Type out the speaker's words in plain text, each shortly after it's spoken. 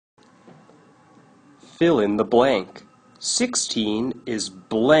Fill in the blank. 16 is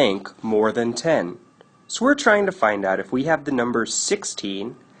blank more than 10. So we're trying to find out if we have the number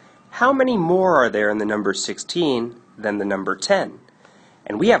 16, how many more are there in the number 16 than the number 10?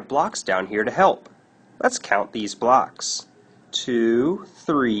 And we have blocks down here to help. Let's count these blocks. 2,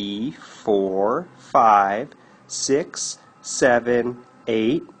 3, 4, 5, 6, 7,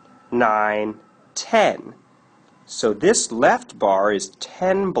 8, 9, 10. So this left bar is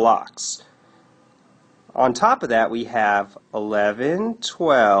 10 blocks. On top of that we have 11,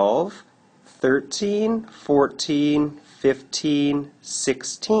 12, 13, 14, 15,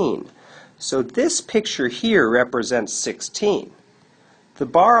 16. So this picture here represents 16. The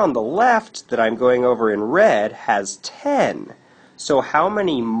bar on the left that I'm going over in red has 10. So how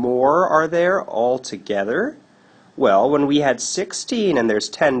many more are there altogether? Well, when we had 16 and there's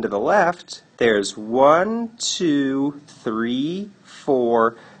 10 to the left, there's 1, 2, 3,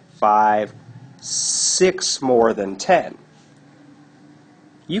 4, 5, 6 more than 10.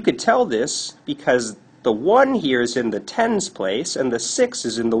 You could tell this because the 1 here is in the tens place and the 6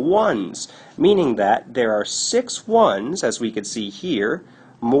 is in the ones, meaning that there are 6 ones, as we could see here,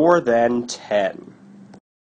 more than 10.